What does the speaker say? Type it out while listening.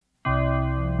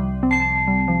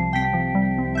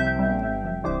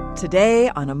Today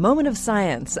on A Moment of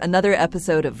Science, another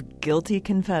episode of Guilty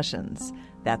Confessions.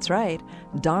 That's right,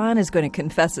 Don is going to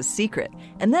confess a secret,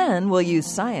 and then we'll use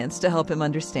science to help him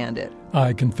understand it.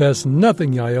 I confess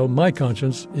nothing, Yael. My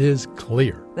conscience is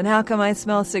clear. Then how come I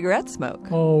smell cigarette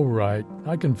smoke? All right,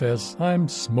 I confess I'm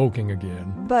smoking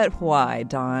again. But why,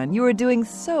 Don? You were doing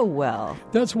so well.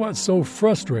 That's what's so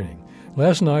frustrating.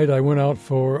 Last night I went out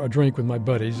for a drink with my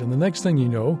buddies, and the next thing you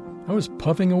know, I was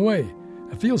puffing away.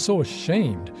 I feel so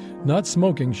ashamed. Not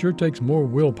smoking sure takes more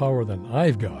willpower than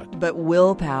I've got. But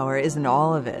willpower isn't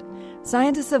all of it.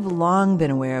 Scientists have long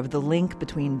been aware of the link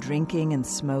between drinking and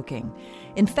smoking.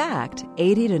 In fact,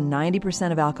 80 to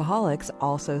 90% of alcoholics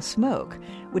also smoke,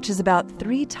 which is about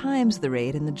 3 times the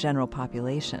rate in the general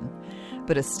population.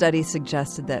 But a study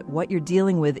suggested that what you're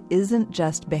dealing with isn't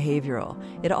just behavioral.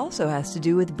 It also has to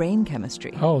do with brain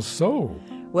chemistry. How so?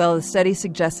 Well, the study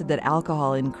suggested that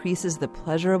alcohol increases the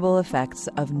pleasurable effects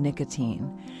of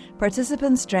nicotine.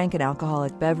 Participants drank an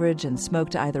alcoholic beverage and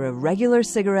smoked either a regular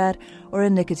cigarette or a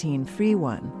nicotine-free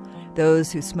one.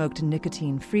 Those who smoked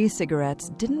nicotine-free cigarettes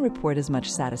didn't report as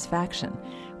much satisfaction,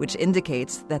 which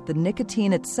indicates that the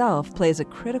nicotine itself plays a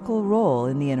critical role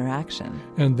in the interaction.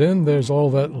 And then there's all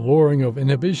that lowering of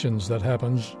inhibitions that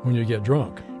happens when you get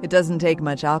drunk. It doesn't take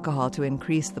much alcohol to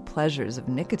increase the pleasures of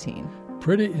nicotine.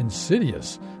 Pretty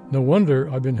insidious. No wonder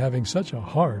I've been having such a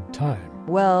hard time.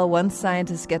 Well, once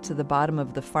scientists get to the bottom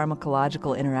of the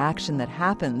pharmacological interaction that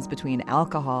happens between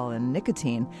alcohol and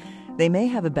nicotine, they may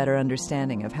have a better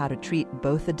understanding of how to treat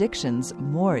both addictions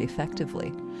more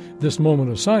effectively. This moment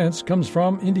of science comes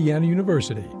from Indiana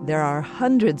University. There are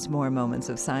hundreds more moments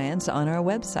of science on our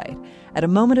website at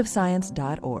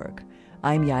amomentofscience.org.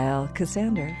 I'm Yael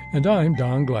Cassander. And I'm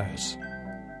Don Glass.